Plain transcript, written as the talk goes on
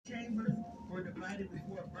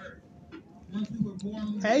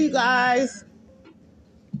Hey, you guys.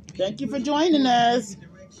 Thank you for joining us.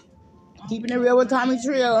 Keeping it real with Tommy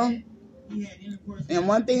Trill. And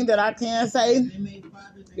one thing that I can say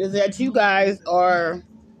is that you guys are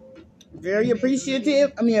very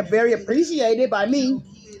appreciative. Very appreciated by me.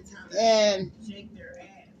 And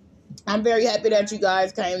I'm very happy that you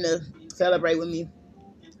guys came to celebrate with me.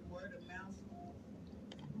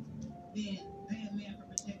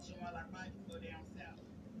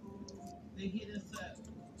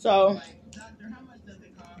 So,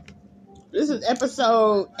 this is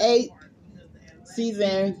episode 8,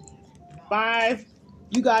 season 5.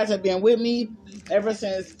 You guys have been with me ever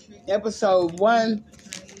since episode 1,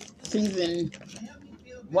 season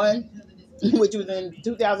 1, which was in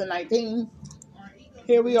 2019.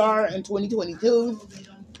 Here we are in 2022.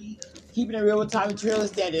 Keeping it real with Tommy Trill,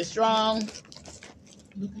 standing strong.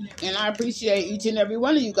 And I appreciate each and every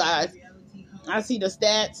one of you guys. I see the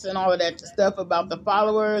stats and all of that stuff about the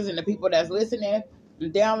followers and the people that's listening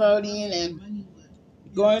and downloading and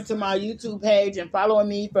going to my YouTube page and following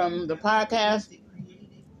me from the podcast.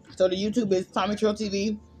 So the YouTube is Tommy Trill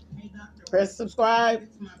TV. Press subscribe.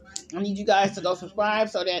 I need you guys to go subscribe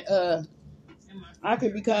so that I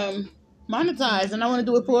could become monetized, and I want to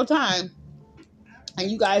do it full time.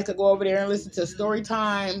 And you guys could go over there and listen to story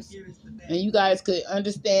times, and you guys could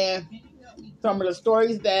understand some of the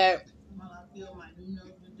stories that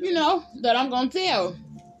that I'm gonna tell.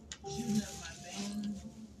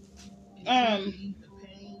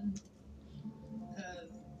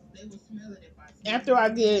 After I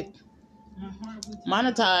get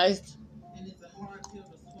monetized,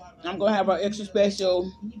 I'm gonna have an extra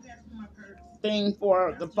special thing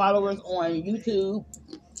for the followers on YouTube.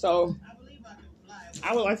 So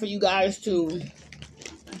I would like for you guys to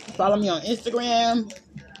follow me on Instagram,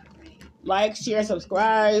 like, share,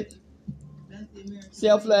 subscribe.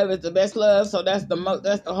 Self-love is the best love. So that's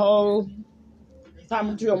the whole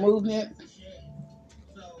Tommy Trill movement.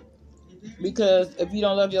 Because if you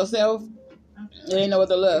don't love yourself, there ain't no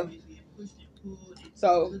other love.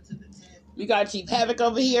 So we got Chief Havoc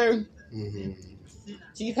over here. Mm-hmm.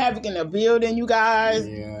 Chief Havoc in the building, you guys.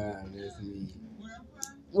 Yeah, that's me.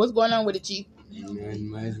 What's going on with it, Chief? Nothing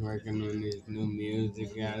much. Working on this new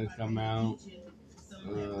music gotta come out.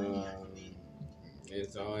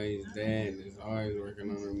 It's always that. It's always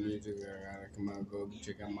working on the music. I gotta come out, go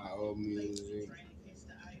check out my old music.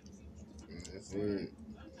 That's it.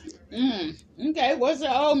 Okay, what's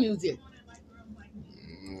your old music?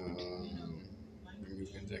 You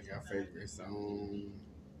can check out favorite song.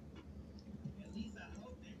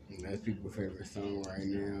 That's people's favorite song right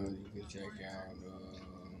now. You can check out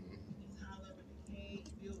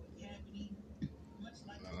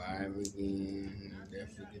Alive Again. You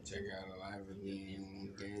definitely can check out Alive Again.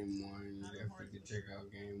 Game 1. You definitely can check out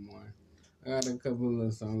Game 1. I got a couple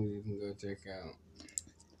of songs you can go check out.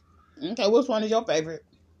 Okay, which one is your favorite?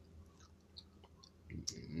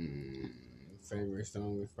 Favorite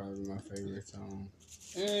song is probably my favorite song.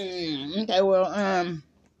 Okay, well,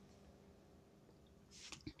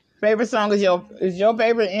 favorite song is your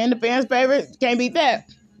favorite and the fans' favorite? Can't beat that.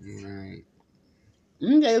 Right.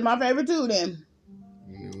 Okay, it's my favorite too then.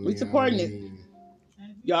 We supporting it.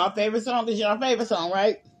 Y'all favorite song is your favorite song,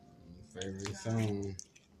 right? Favorite song.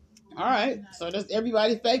 All right, so that's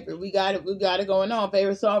everybody's favorite. We got it going on.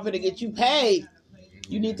 Favorite song for to get you paid.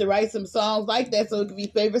 You need to write some songs like that so it can be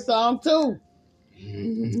favorite song too.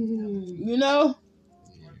 You know?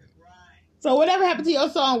 So whatever happened to your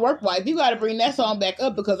song Work Wife, you got to bring that song back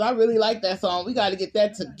up because I really like that song. We got to get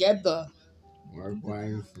that together. Work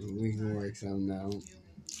Wife, we can work something out.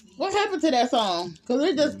 What happened to that song? Because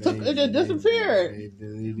it just disappeared. They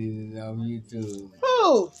deleted it off YouTube.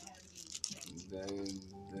 Who?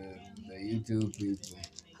 The YouTube people.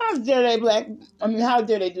 How dare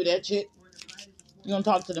they do that shit? You gonna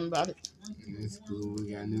talk to them about it? It's cool.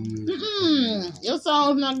 We got new music. Your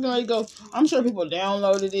song's not gonna go. I'm sure people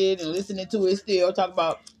downloaded it and listening to it still. Talk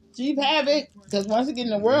about Chief Havoc because once again,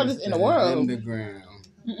 the world is in the world. Underground.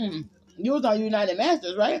 You was on United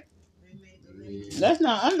Masters, right? Yeah. That's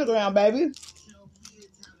not underground, baby.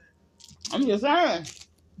 I'm just saying.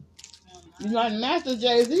 United Masters,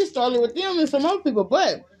 Jay-Z started with them and some other people,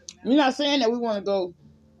 but we're not saying that we want to go.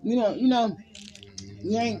 We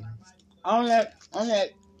ain't on that.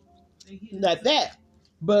 Like that.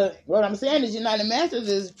 But what I'm saying is United Masters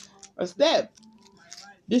is a step.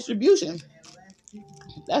 Distribution.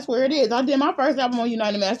 That's where it is. I did my first album on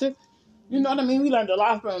United Masters. You know what I mean? We learned a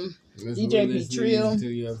lot from DJ P. Trill. To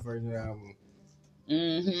your first album.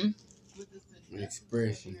 Mm-hmm.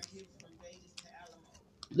 Expression.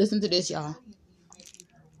 Listen to this, y'all.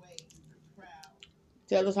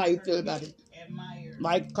 Tell us how you feel about it.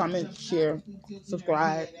 Like, comment, share,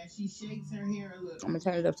 subscribe. I'm going to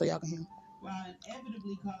turn it up so y'all can hear. While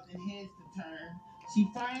inevitably causing heads to turn, she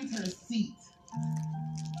finds her seat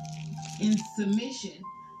in submission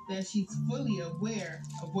that she's fully aware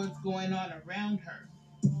of what's going on around her.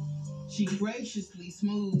 She graciously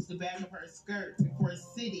smooths the back of her skirt before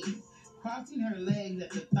sitting, crossing her legs at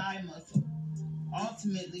the thigh muscle,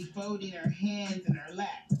 ultimately folding her hands in her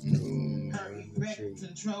lap. Her erect,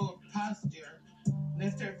 controlled posture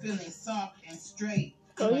left her feeling soft and straight,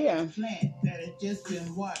 like a plant that had just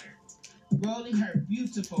been watered. Rolling her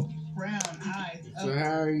beautiful brown eyes up. So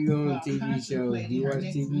how are you on TV shows? Do you watch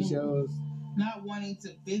TV shows? Not wanting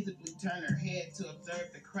to visibly turn her head to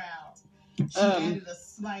observe the crowd. She added a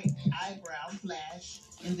slight eyebrow flash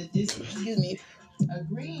in the distance. Excuse me.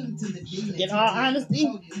 Agreeing to the dignity. In all honesty,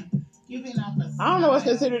 I don't know what's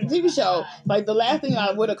considered a TV show. Like, the last thing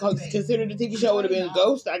I would have considered a TV show would have been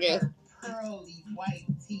Ghost, I guess.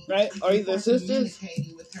 Right? Or either Sisters.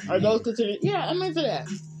 Are those considered? Yeah, I'm into that.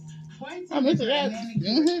 I'm into that.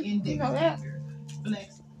 Mm-hmm. You know that.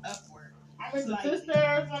 I'm into Sisters.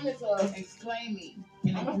 I'm into exclaiming.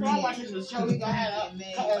 I'm gonna start watching the show he got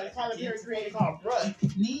a Tyler Perry created called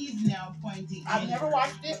Bruh. Knees now pointing. I've never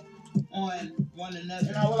watched it. On one another,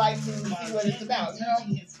 and I would like to see what it's about. You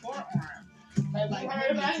know, his forearm. Have you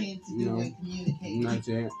heard about it? No, not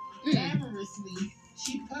yet. Amorously,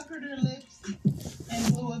 she puckered her lips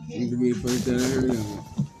and blew a kiss. To be the first time I heard of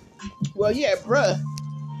it. Well, yeah, bruh.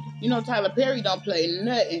 You know Tyler Perry don't play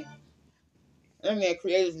nothing. That man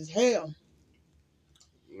creative as hell.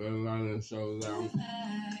 Let a lot of shows out.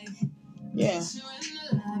 Yeah.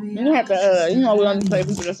 You don't have to, you know, we only play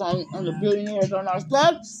people that's on the Billionaires on our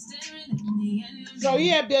stuff. So,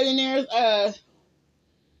 yeah, Billionaires,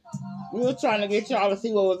 we were trying to get y'all to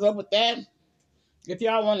see what was up with that. If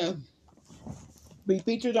y'all want to be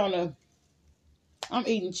featured on I'm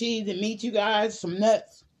eating cheese and meat, you guys, some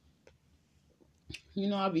nuts. You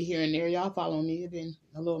know, I'll be here and there. Y'all follow me. It's been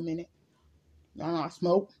a little minute. Y'all know I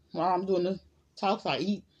smoke. While I'm doing the talks, I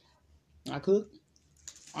eat. I cook.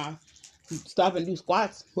 I stop and do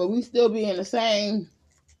squats. But we still be in the same.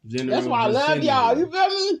 That's why I love y'all. You feel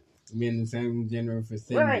me? Be in the same general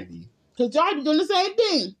vicinity. Right. Because y'all be doing the same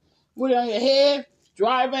thing. With it on your head,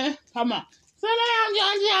 driving. Come on. Sit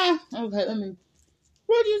down, John. Okay, let me.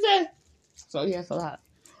 What'd you say? So, yeah, it's a lot.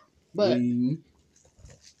 But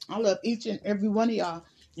I love each and every one of y'all.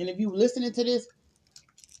 And if you listening to this,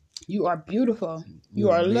 you are beautiful. You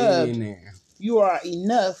are loved. You are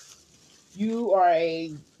enough.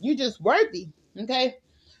 You just worthy. Okay?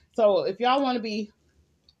 So if y'all want to be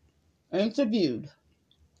interviewed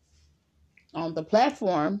on the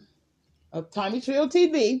platform of Tommy Trill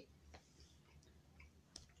TV,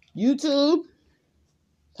 YouTube,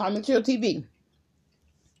 Tommy Trill TV.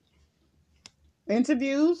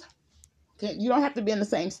 Interviews, you don't have to be in the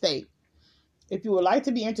same state. If you would like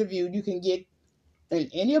to be interviewed, you can get in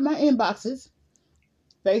any of my inboxes.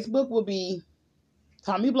 Facebook will be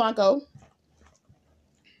Tommy Blanco.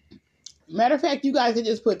 Matter of fact, you guys can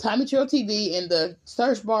just put Tommy Trill TV in the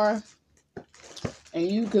search bar and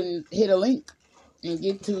you can hit a link and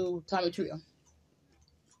get to Tommy Trill.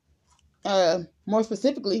 More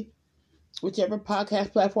specifically, whichever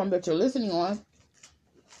podcast platform that you're listening on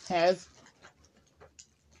has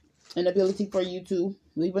an ability for you to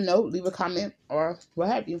leave a note, leave a comment, or what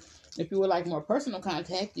have you. If you would like more personal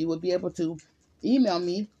contact, you would be able to email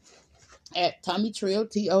me at Tommy Trill,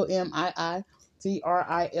 TOMIITRILL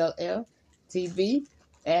TV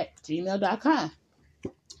 @gmail.com.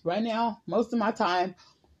 Right now, most of my time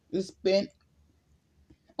is spent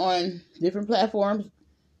on different platforms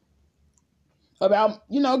about,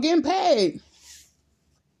 getting paid.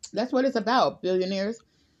 That's what it's about, billionaires.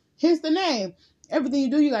 Hence the name. Everything you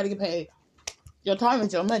do, you got to get paid. Your time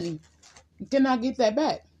is your money. You cannot get that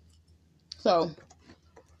back. So,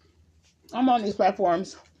 I'm on these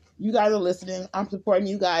platforms. You guys are listening. I'm supporting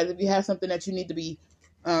you guys. If you have something that you need to be,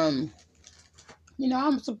 I'm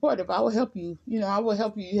supportive. I will help you. I will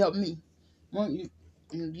help you. You help me.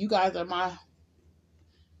 You guys are my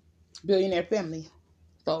billionaire family.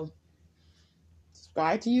 So,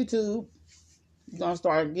 subscribe to YouTube.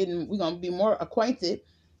 We're going to be more acquainted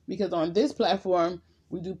because on this platform,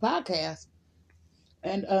 we do podcasts.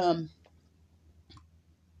 And,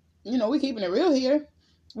 we're keeping it real here.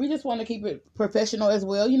 We just want to keep it professional as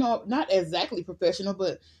well. Not exactly professional,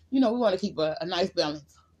 but, we want to keep a nice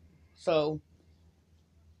balance. So,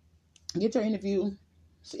 get your interview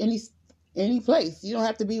any place. You don't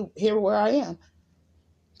have to be here where I am.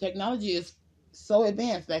 Technology is so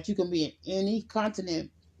advanced that you can be in any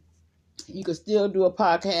continent. You can still do a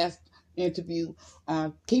podcast interview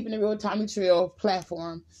on Keeping It Real Tommy Trail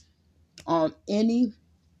platform. On any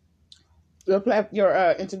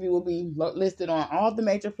your interview will be listed on all the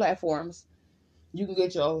major platforms. You can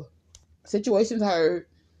get your situations heard.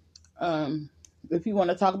 If you want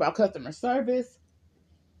to talk about customer service,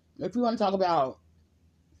 if you want to talk about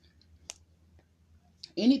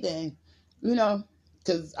anything,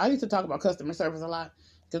 because I used to talk about customer service a lot,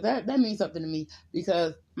 because that means something to me,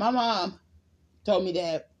 because my mom told me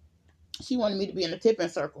that she wanted me to be in the tipping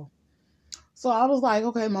circle. So I was like,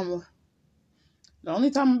 okay, mama, the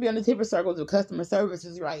only time I'm be in the tipping circle is if customer service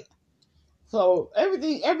is right. So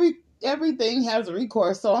everything has a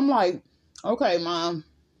recourse. So I'm like, okay, mom,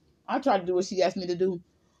 I try to do what she asked me to do.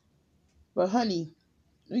 But honey,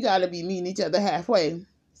 we gotta be meeting each other halfway.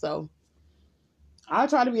 So I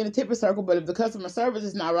try to be in the tipping circle, but if the customer service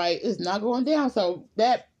is not right, it's not going down. So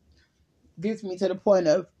that gets me to the point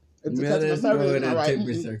of if the customer service is not right.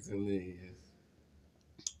 Tipping circle is.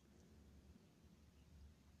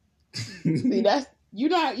 See,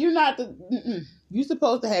 you're not the. You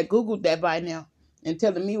supposed to have Googled that by now and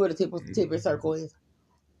telling me what a tipping circle is.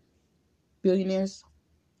 Billionaires.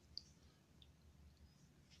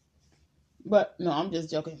 But no, I'm just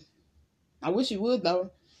joking. I wish you would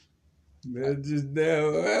though. That's just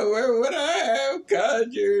now. Where would I have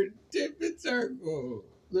called your tipping circle?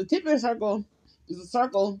 The tipping circle is a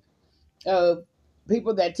circle of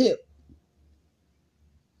people that tip.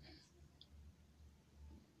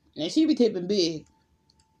 And she be tipping big.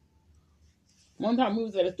 One time we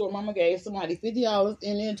was at a store, mama gave somebody $50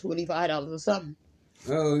 and then $25 or something.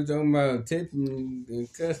 Oh, you're talking about tipping the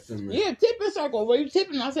customer. Yeah, tipping circle. Where you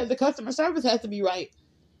tipping, I said the customer service has to be right.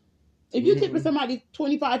 If you're tipping somebody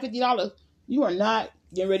 $25, $50, you are not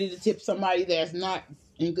getting ready to tip somebody that's not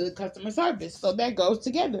in good customer service. So that goes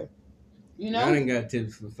together. I done got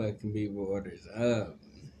tips for fucking people orders up.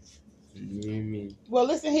 You know what I mean? Well,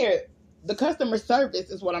 listen here. The customer service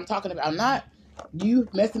is what I'm talking about, not you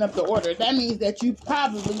messing up the order. That means that you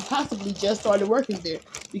possibly just started working there.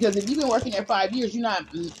 Because if you've been working there 5 years, you're not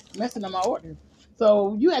messing up my order.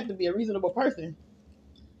 So you have to be a reasonable person.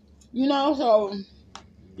 So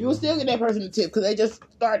you will still get that person a tip because they just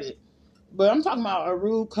started. But I'm talking about a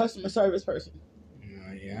rude customer service person.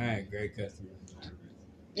 Oh, yeah, I had great customer service.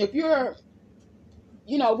 If you're,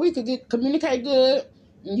 we could communicate good,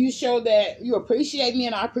 and you show that you appreciate me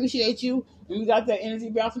and I appreciate you, and we got that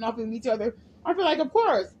energy bouncing off of each other, I feel like, of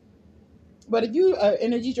course. But if you an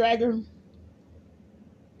energy dragger,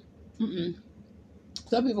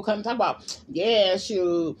 some people come and talk about, yeah,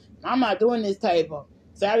 shoot, I'm not doing this table.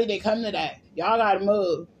 Sorry they come to that. Y'all gotta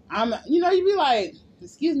move. You be like,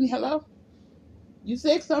 excuse me, hello? You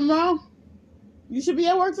sick? Something wrong? You should be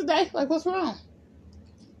at work today. Like, what's wrong?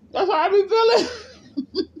 That's how I be feeling.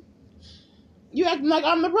 You acting like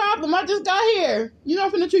I'm the problem. I just got here. You're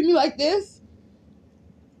not finna treat me like this.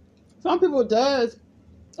 Some people does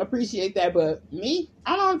appreciate that, but me,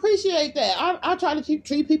 I don't appreciate that. I try to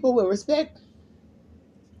treat people with respect,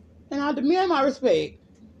 and I demand my respect.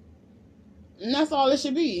 And that's all it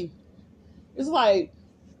should be. It's like,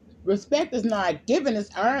 respect is not given, it's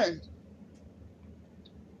earned.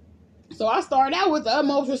 So I start out with the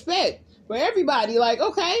utmost respect for everybody. Like,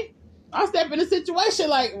 okay, I step in a situation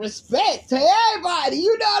like respect to everybody.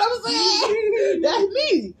 You know what I'm saying? That's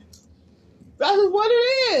me. That's what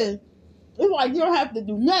it is. It's like you don't have to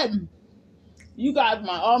do nothing. You got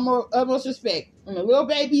my utmost respect. From the little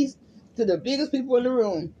babies to the biggest people in the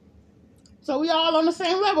room. So we all on the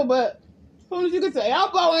same level, but as soon as you get the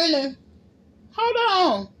elbow in it, hold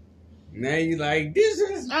on. Now you like,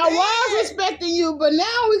 disrespect. I was respecting you, but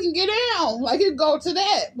now we can get down. Like, it go to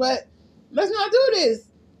that. But let's not do this.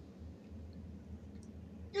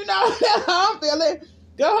 That's how I'm feeling.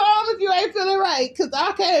 Go home if you ain't feeling right. Because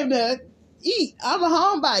I came to eat. I'm a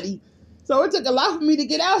homebody. So it took a lot for me to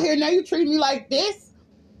get out here. Now you treat me like this?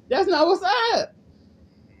 That's not what's up.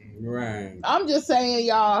 Right. I'm just saying,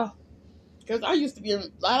 y'all. Because I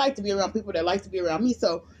like to be around people that like to be around me.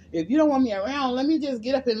 So if you don't want me around, let me just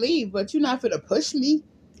get up and leave. But you're not finna push me.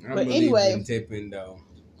 But anyway, tipping though.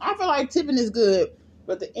 I feel like tipping is good,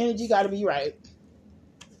 but the energy got to be right.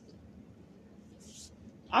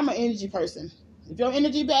 I'm an energy person. If your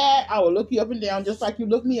energy bad, I will look you up and down just like you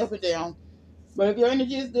look me up and down. But if your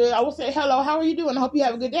energy is good, I will say, hello, how are you doing? I hope you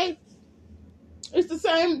have a good day. It's the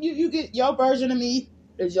same. You get your version of me.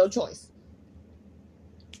 It's your choice.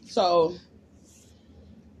 So,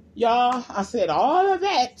 y'all, I said all of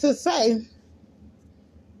that to say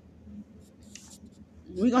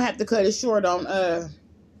we're going to have to cut it short on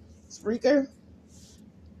Spreaker.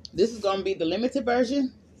 This is going to be the limited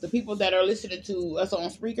version. The people that are listening to us on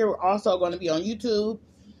Spreaker are also going to be on YouTube.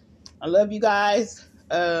 I love you guys.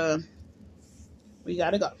 We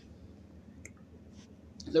gotta go.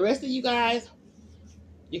 The rest of you guys,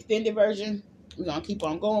 extended version, we're gonna keep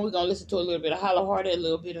on going. We're gonna listen to a little bit of Hollow Hearted, a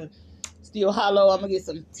little bit of Still Hollow. I'm gonna get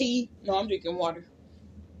some tea. No, I'm drinking water.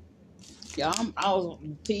 Yeah, I was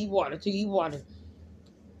tea, water.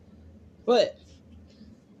 But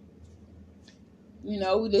we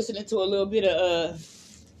listening to a little bit of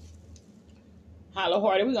Hollow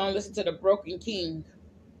Hearted. We're gonna listen to the Broken King.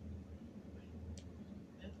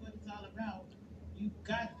 That's what it's all about. You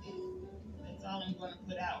got this. That's all I'm gonna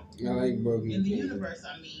put out. I like Broken King. In the universe,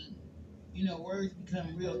 I mean, words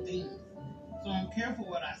become real things. So I'm careful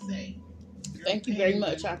what I say. Thank you very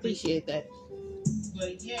much. I appreciate that.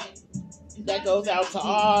 But yet, that goes out to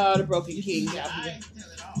all the Broken Kings out here.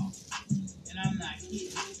 And I'm not kidding.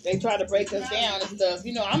 They try to break us down and stuff.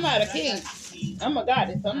 I'm not a king. I'm a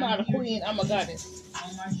goddess. I'm not a queen. I'm a goddess.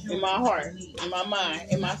 In my heart, in my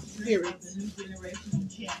mind, in my spirit.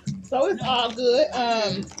 So it's all good.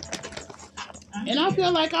 And I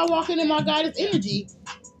feel like I'm walking in my goddess energy.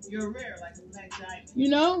 You're rare, like a black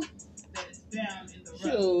diamond. That is found in the rough.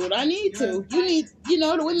 Shoot, I need to. You need,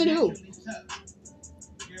 the women do.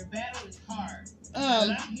 Your battle is hard.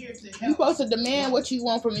 I'm here to help. You're supposed to demand what you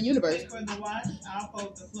want from the universe. Wait for the watch, I'll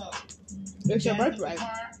fold the flow. It's your birthright.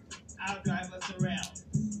 I'll drive us around.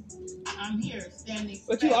 I'm here standing.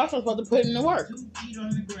 But you also supposed to put in the work. 2 feet on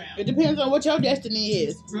the ground. It depends on what your destiny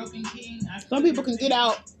is. Broken King. Some people can get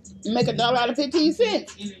out and make $1 out of 15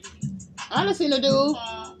 cents. I done seen a dude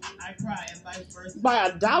I cry and vice versa. Buy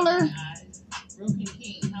 $1. Broken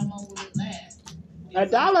King. How long will it last?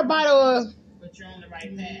 $1 bottle of. But you're on the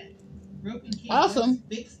right path. Broken King. Awesome.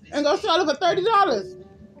 And go sell it for $30.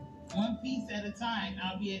 One piece at a time.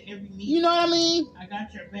 I'll be at every meeting. You know what I mean? I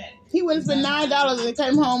got your back. He wouldn't spend $9 and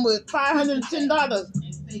came home with $510. And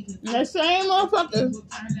that same motherfucker will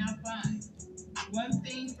turn out fine. One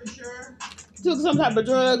thing for sure. Took some type of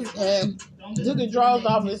drugs and took his drawers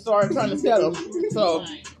off and started trying to sell them. So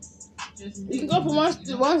you can go from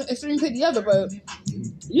one extreme to the other, but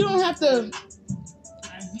you don't have to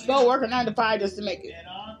go work a 9 to 5 just to make it.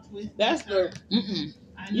 That's the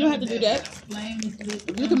You don't have to do that.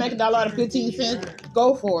 If you can make $1 out of 15 cents,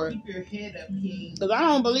 go for it. Because I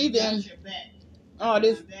don't believe in all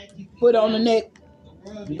this foot on the neck.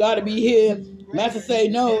 You got to be here. Master say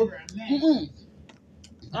no.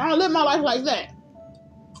 I don't live my life like that.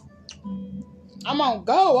 I'm on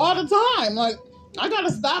go all the time. Like, I got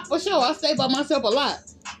to stop for sure. I stay by myself a lot.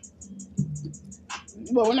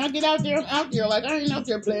 But when I get out there, I'm out there. Like, I ain't out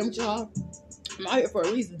there playing with y'all. I'm out here for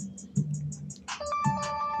a reason.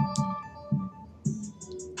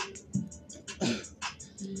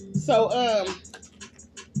 So,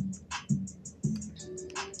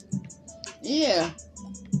 yeah.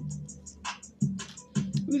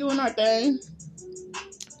 We doing our thing.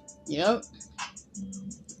 Yep.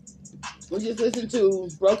 We just listened to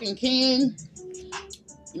Broken King.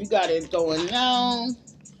 We got it going on.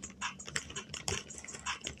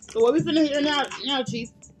 So what we finna hear now, Chief?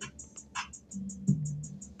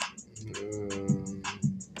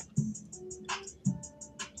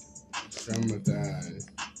 Traumatized.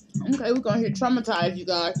 Okay, we're gonna hear Traumatized, you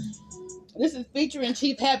guys. This is featuring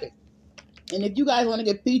Chief Havoc. And if you guys want to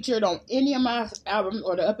get featured on any of my albums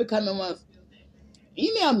or the up and coming ones,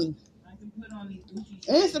 email me.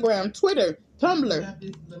 Instagram, Twitter, Tumblr,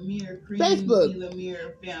 Facebook,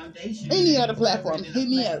 any other platform. Hit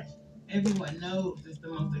me up. Everyone knows it's the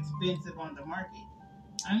most expensive on the market.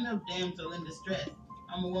 I'm no damsel in distress.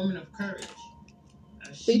 I'm a woman of courage.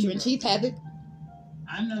 Featuring Chief Havoc.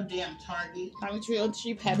 I'm no damn Target. I'm Trio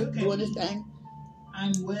Chief Havoc doing this thing.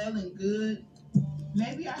 I'm well and good.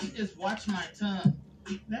 Maybe I should just watch my tongue.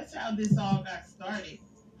 That's how this all got started.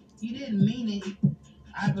 You didn't mean it.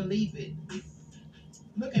 I believe it.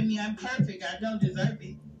 Look at me, I'm perfect. I don't deserve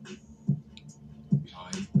it. I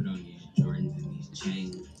always put on these Jordans and these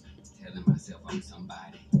chains, telling myself I'm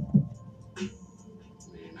somebody. Man,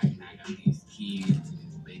 I got these kids and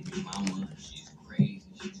this baby mama. She's crazy.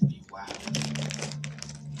 She's be wild.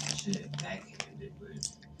 I should have backhanded, but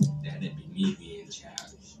that'd be me being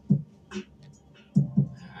childish.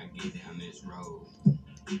 I get down this road.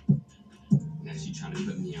 Now she trying to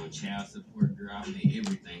put me on child support, girl. I pay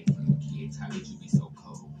everything for the kids. How could you be so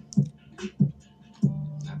cold?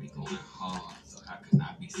 I be going hard, so how can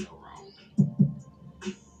I be so wrong?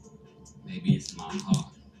 Maybe it's my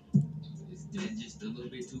heart. Is that just a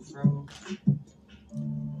little bit too froze?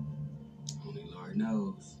 Only Lord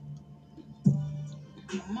knows.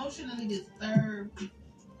 Emotionally disturbed,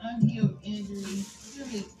 unhealed injuries,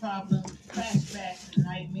 serious problems, flashbacks, and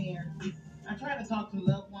nightmares. I try to talk to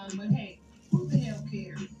loved ones, but hey, who the hell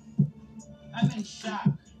cares? in shock,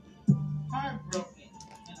 heartbroken,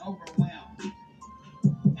 and overwhelmed,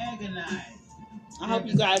 agonized. I hope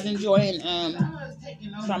you guys enjoying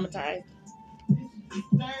Traumatized. This is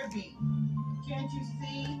disturbing. Can't you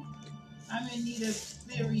see? I'm in need of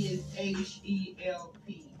serious HELP.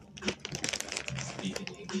 Speaking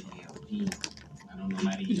of HELP, I don't know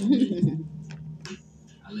how to heal me.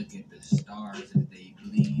 I look at the stars as they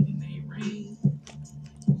bleed and they rain.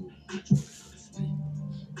 Ooh, I try to go to sleep.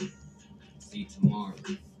 See tomorrow,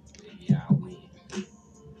 maybe I'll win.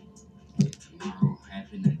 If tomorrow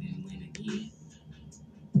happened, I didn't win again.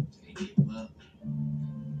 Can't give up.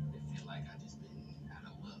 It feel like I just been out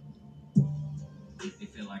of luck. It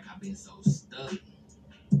feel like I've been so stuck.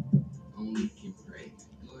 Only can pray,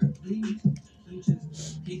 Lord, please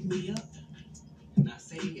just pick me up. And I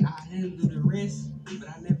say I handle the rest, but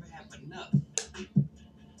I never have enough.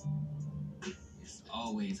 It's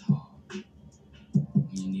always hard when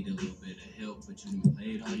you need a little bit of help, but you done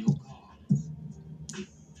played all your cards.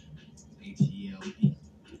 HELP,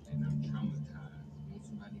 and I'm traumatized. Won't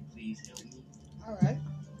somebody please help me? All right.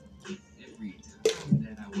 Every time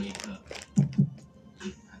that I wake up,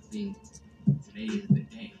 I think today is the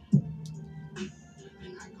day. But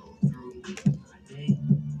then I go through my day, and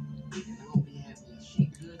I don't be having shit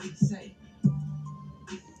good to say.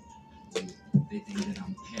 They think that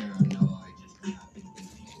I'm paranoid just because I think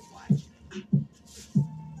people watching.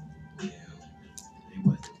 Well, if they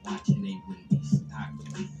wasn't watching, they wouldn't be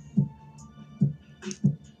stalking me.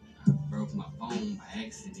 I broke my phone by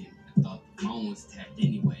accident. I thought the phone was tapped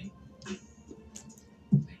anyway.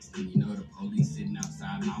 Next thing you know, the police sitting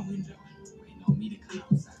outside my window, waiting on me to come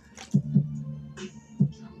outside.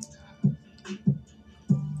 Traumatized.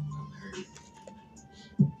 I'm hurt.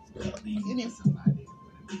 Pleading for somebody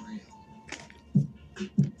with a prayer.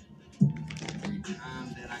 Every time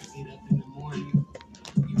that I get up in the morning,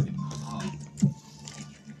 give it my all.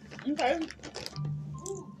 Okay.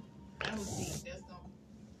 That was deep. That's all.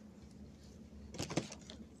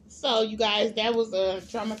 So, you guys, that was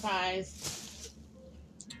Traumatized.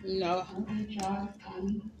 You know,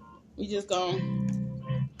 we just gonna,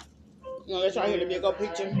 let y'all hear the big old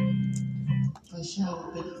picture. For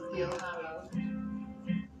sure, but it's still hollow.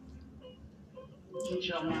 Get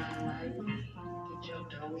your mind right. Get your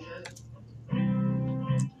dough up.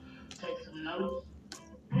 Take some notes.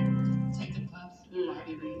 Take a puff. You might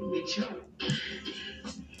even get your.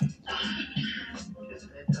 Just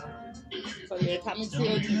let go. So, yeah, Tommy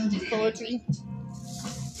Children's poetry.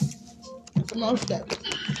 And some more stuff.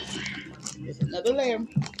 Just another layer. And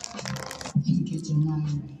get your mind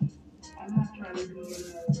right. I'm not trying to be in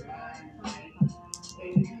another line, right?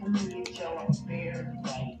 Baby, come and get your affairs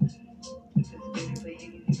right. Because basically,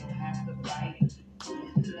 you don't have to fight. It's in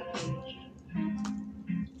the future.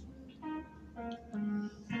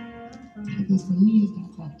 Because for me, it's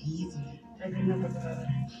gonna come easily. Take another puff.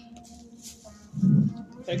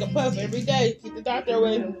 Take a puff every day. Keep the doctor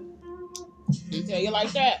away. He tell you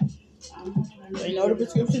like that. They know the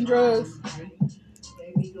prescription drugs.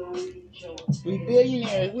 We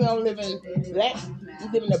billionaires. We don't live in lack. We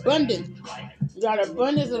live in abundance. We got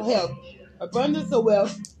abundance of health, abundance of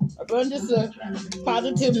wealth, abundance of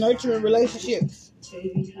positive, nurturing relationships.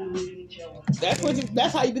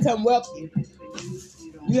 That's how you become wealthy.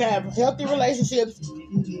 You have healthy relationships,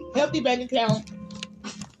 healthy bank account,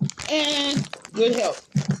 and good health.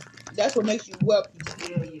 That's what makes you wealthy.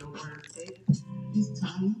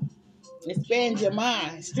 Expand your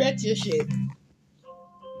mind, stretch your shit.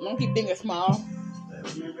 Don't keep thinking small.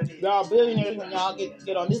 Y'all billionaires when y'all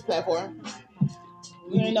get on this platform.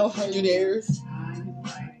 We ain't no hundredaires.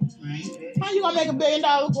 How you gonna make $1 billion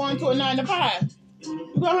going to a 9 to 5?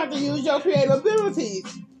 You're gonna have to use your creative abilities.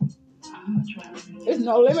 There's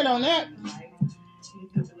no limit on that.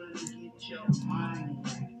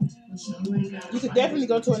 You could definitely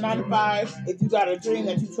go to a 9 to 5 if you got a dream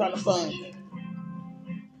that you're trying to fund.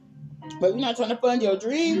 But if you're not trying to fund your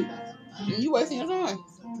dream, you wasting your time.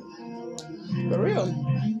 For real.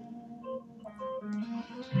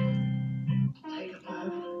 Take a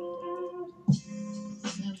puff.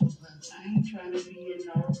 I ain't trying to be in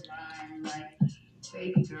no line like,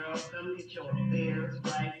 baby girl, come get your affairs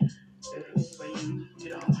right. If it's for you, you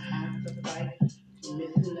don't have to fight. You're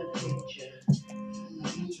missing the picture.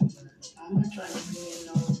 I'm not trying to be in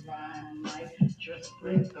no line like, just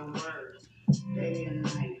spread the word day and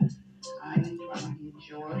night. I ain't trying to get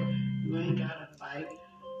yours. You ain't gotta fight.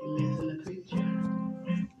 You're missing the picture.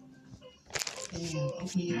 Damn,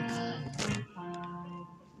 open your eyes.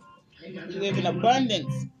 You live in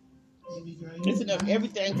abundance. There's enough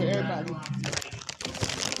everything for everybody.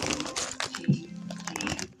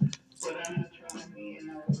 But I'm not trying to be in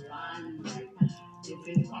no line like,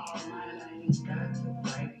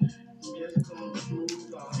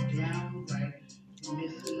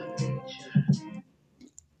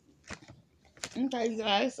 Okay,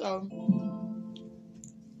 guys, so I'm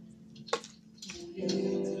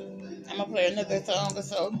gonna play another song or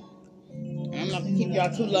so. I'm not gonna keep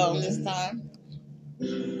y'all too long this time.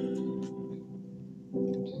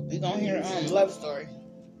 We're gonna hear Love Story.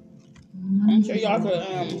 I'm sure y'all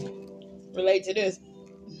could relate to this.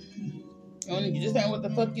 You just ain't what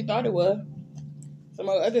the fuck you thought it was. Some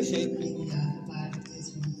other shit.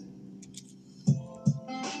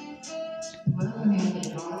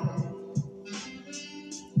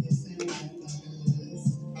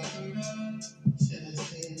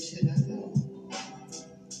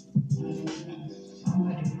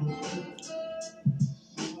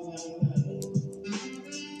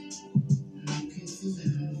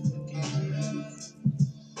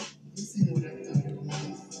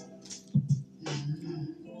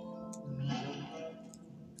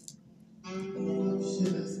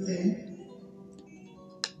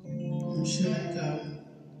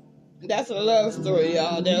 That's a love story,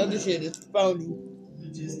 y'all. That other shit is phony.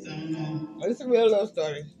 I just don't know. It's a real love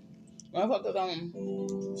story. Motherfuckers,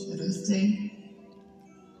 Should I stay?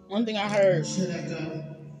 one thing I heard. Should I go?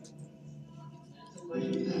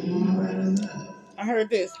 I'm all out of love. I heard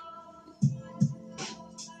this.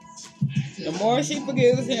 The more she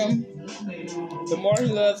forgives him, the more he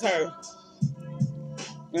loves her.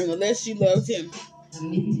 And the less she loves him.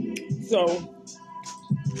 So,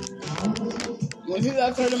 when he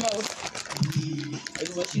loves her the most,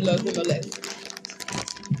 is when she loves him the less.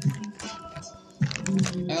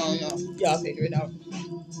 I don't know. Y'all figure it out.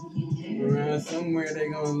 Around somewhere they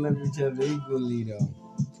gonna love each other equally though.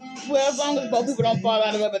 Well, as long as both people don't fall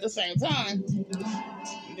out of love at the same time,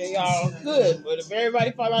 then y'all good. But if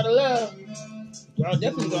everybody fall out of love, y'all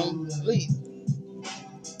definitely gonna leave.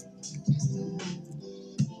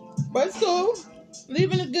 But it's cool.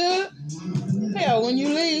 Leaving is good. Hell, when you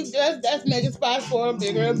leave, that's making spots for a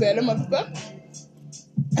bigger and better motherfucker.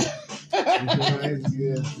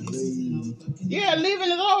 Yeah,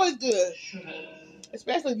 leaving is always good.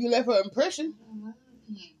 Especially if you left an impression.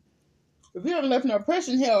 If you haven't left no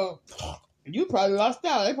impression, hell, you probably lost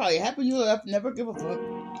out. They probably happy you left, never give a fuck.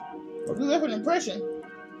 If you left an impression,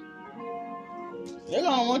 they're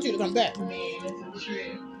gonna want you to come back. Man, it's a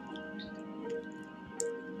trip.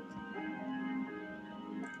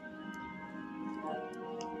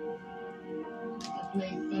 A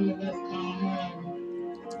place some of us call home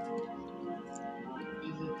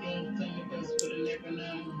is a thing some of us would have never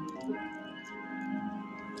known.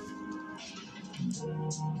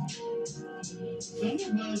 Some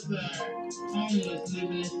of us are homeless,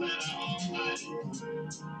 living inside our own bodies.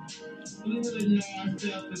 We wouldn't know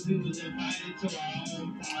ourselves if we was invited to our own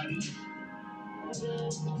parties.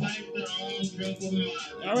 Like their own drink of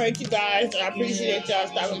wine. All right, you guys. I appreciate y'all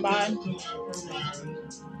stopping by.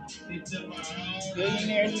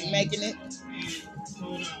 Billionaires be making it.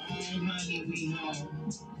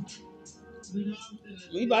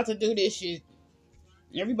 We about to do this shit.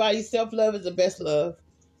 Everybody's self-love is the best love.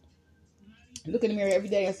 Look in the mirror every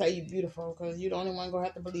day and say you're beautiful, because you're the only one gonna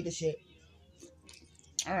have to believe the shit.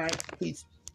 All right, peace.